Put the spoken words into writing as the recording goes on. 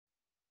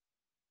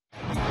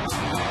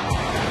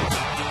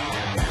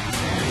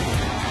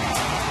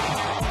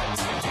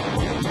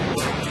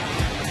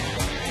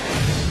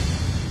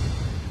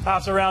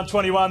After round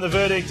 21, the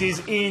verdict is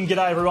in.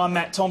 G'day everyone,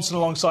 Matt Thompson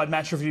alongside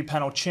Match Review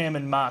Panel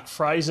Chairman Mark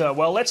Fraser.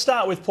 Well, let's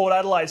start with Port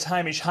Adelaide's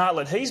Hamish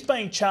Hartlett. He's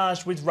being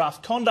charged with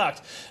rough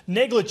conduct,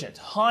 negligent,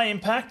 high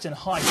impact and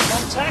high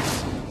contact.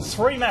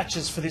 3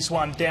 matches for this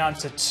one, down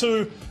to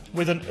 2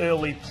 with an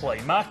early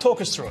plea. Mark,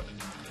 talk us through it.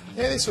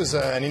 Yeah, this was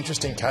an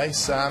interesting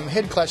case.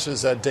 Head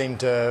clashes are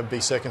deemed to be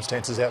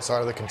circumstances outside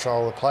of the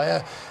control of the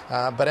player,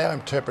 but our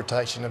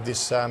interpretation of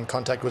this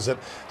contact was that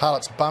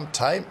Hartlett's bumped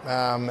tape,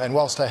 and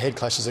whilst our head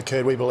clashes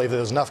occurred, we believe there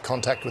was enough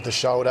contact with the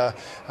shoulder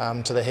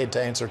to the head to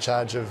answer a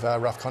charge of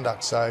rough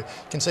conduct. So you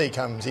can see he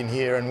comes in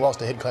here, and whilst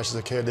the head clashes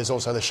occurred, there's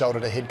also the shoulder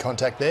to head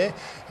contact there,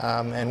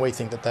 and we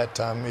think that that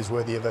is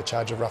worthy of a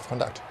charge of rough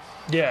conduct.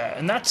 Yeah,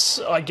 and that's,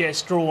 I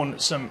guess, drawn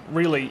some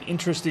really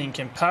interesting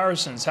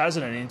comparisons,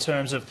 hasn't it, in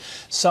terms of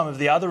some of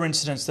the other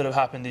incidents that have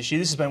happened this year.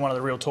 This has been one of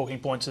the real talking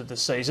points of the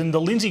season.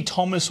 The Lindsay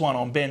Thomas one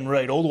on Ben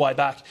Reid, all the way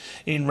back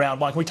in round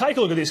 1. Can we take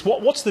a look at this?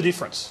 What's the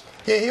difference?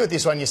 Yeah, here with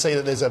this one you see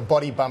that there's a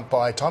body bump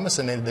by Thomas,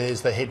 and then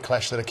there's the head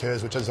clash that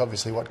occurs, which is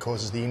obviously what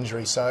causes the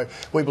injury. So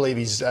we believe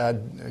he's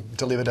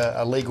delivered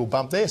a legal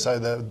bump there, so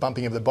the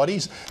bumping of the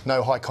bodies,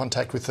 no high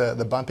contact with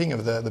the bumping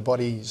of the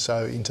body,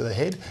 so into the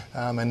head,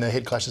 and the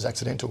head clash is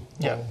accidental.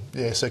 Yeah. Or,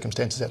 yeah,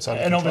 circumstances outside of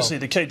And control. Obviously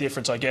the key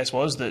difference, I guess,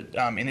 was that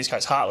in this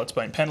case Hartlett's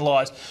been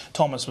penalised.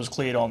 Thomas was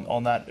cleared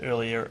on that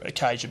earlier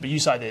occasion, but you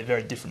say they're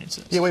very different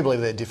incidents. Yeah, we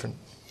believe they're different.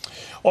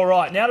 All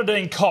right, now to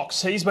Dean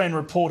Cox. He's been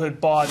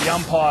reported by the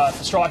umpire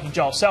for striking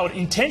Joel Selwood.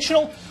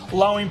 Intentional,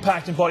 low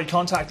impact and body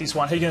contact this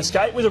one. He can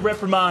escape with a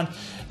reprimand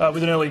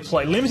with an early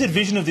plea. Limited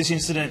vision of this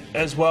incident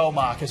as well,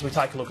 Mark, as we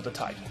take a look at the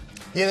tape.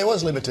 Yeah, there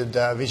was limited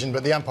vision,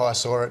 but the umpire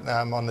saw it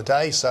on the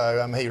day,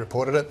 so he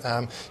reported it.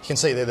 You can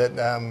see there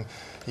that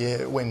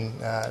when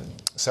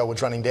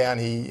Selwood's running down,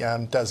 he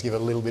does give a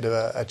little bit of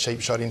a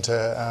cheap shot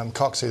into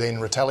Cox, who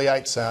then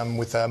retaliates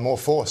with more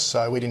force.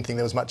 So we didn't think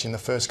there was much in the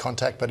first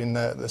contact, but in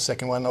the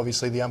second one,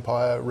 obviously the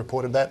umpire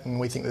reported that, and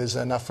we think there's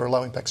enough for a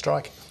low impact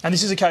strike. And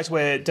this is a case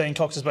where Dean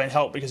Cox has been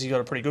helped because he's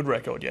got a pretty good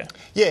record, yeah?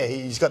 Yeah,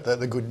 he's got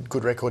the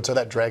good record, so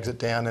that drags it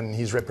down, and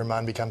his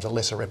reprimand becomes a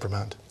lesser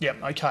reprimand. Yeah,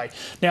 OK.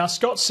 Now,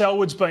 Scott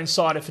Selwood's been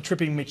cited for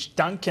tripping Mitch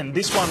Duncan.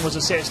 This one was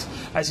assessed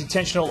as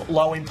intentional,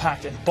 low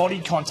impact and body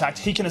contact.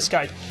 He can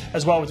escape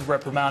as well with the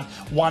reprimand.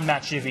 1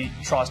 match if he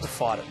tries to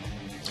fight it.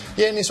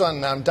 Yeah, in this one,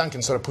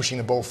 Duncan's sort of pushing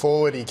the ball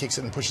forward. He kicks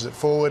it and pushes it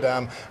forward,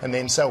 and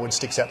then Selwood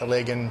sticks out the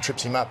leg and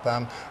trips him up.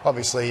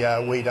 Obviously,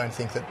 we don't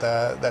think that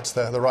that's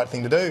the right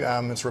thing to do.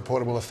 It's a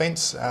reportable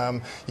offence.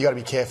 You've got to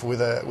be careful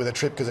with a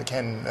trip because it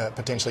can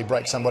potentially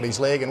break somebody's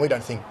leg, and we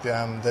don't think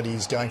that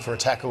he's going for a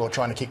tackle or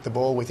trying to kick the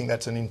ball. We think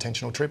that's an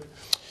intentional trip.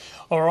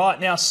 All right,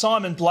 now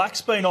Simon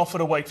Black's been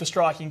offered a week for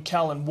striking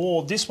Callan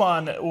Ward. This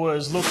one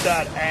was looked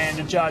at and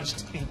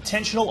adjudged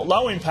intentional,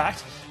 low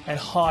impact and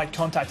high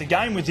contact.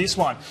 Again with this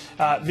one,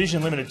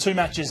 vision limited, 2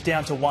 matches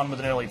down to 1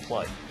 with an early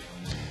plea.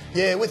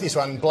 Yeah, with this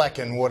one, Black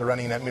and Ward are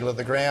running in that middle of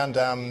the ground.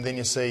 Then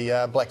you see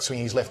Black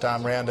swinging his left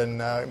arm round and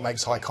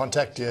makes high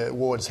contact.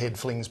 Ward's head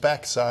flings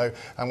back. So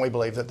we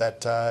believe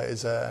that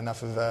is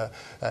enough of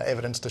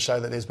evidence to show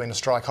that there's been a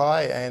strike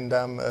high and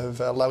of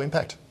low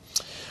impact.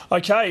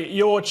 OK,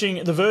 you're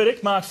watching The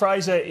Verdict. Mark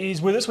Fraser is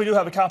with us. We do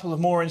have a couple of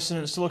more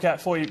incidents to look at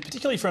for you,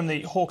 particularly from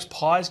the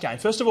Hawks-Pies game.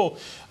 First of all,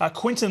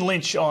 Quinton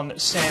Lynch on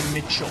Sam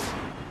Mitchell.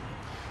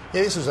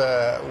 Yeah, this was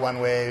one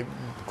where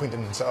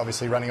Quinton's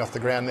obviously running off the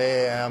ground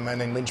there, and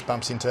then Lynch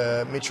bumps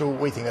into Mitchell.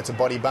 We think that's a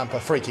body bump. A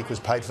free kick was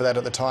paid for that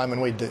at the time, and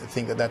we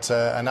think that that's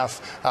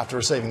enough. After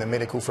receiving the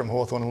medical from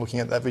Hawthorn and looking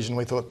at that vision,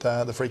 we thought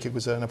the free kick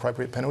was an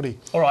appropriate penalty.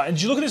 All right, and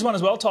did you look at this one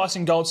as well,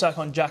 Tyson Goldsack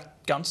on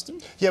Jack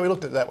Gunston? Yeah, we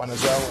looked at that one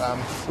as well.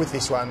 With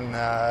this one,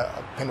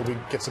 Pendlebury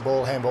gets the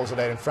ball, handballs it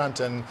out in front,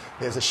 and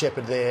there's a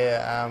shepherd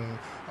there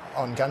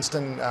on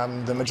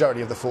Gunston. The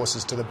majority of the force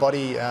is to the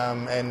body,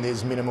 and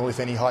there's minimal,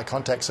 if any, high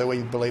contact, so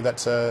we believe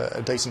that's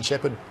a decent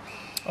shepherd.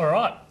 All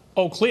right.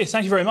 All clear.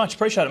 Thank you very much.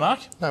 Appreciate it,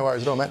 Mark. No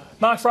worries at all, Matt.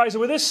 Mark Fraser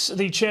with us,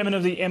 the chairman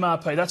of the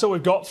MRP. That's all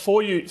we've got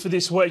for you for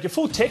this week. A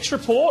full text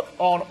report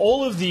on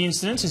all of the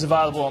incidents is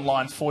available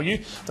online for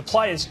you. The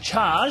players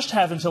charged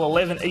have until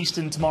 11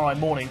 Eastern tomorrow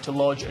morning to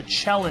lodge a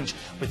challenge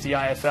with the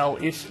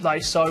AFL if they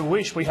so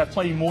wish. We have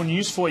plenty more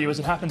news for you as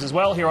it happens as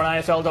well here on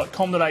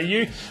afl.com.au.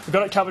 We've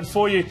got it covered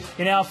for you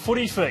in our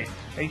footy feed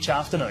each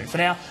afternoon. For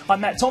now,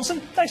 I'm Matt Thompson.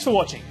 Thanks for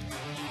watching.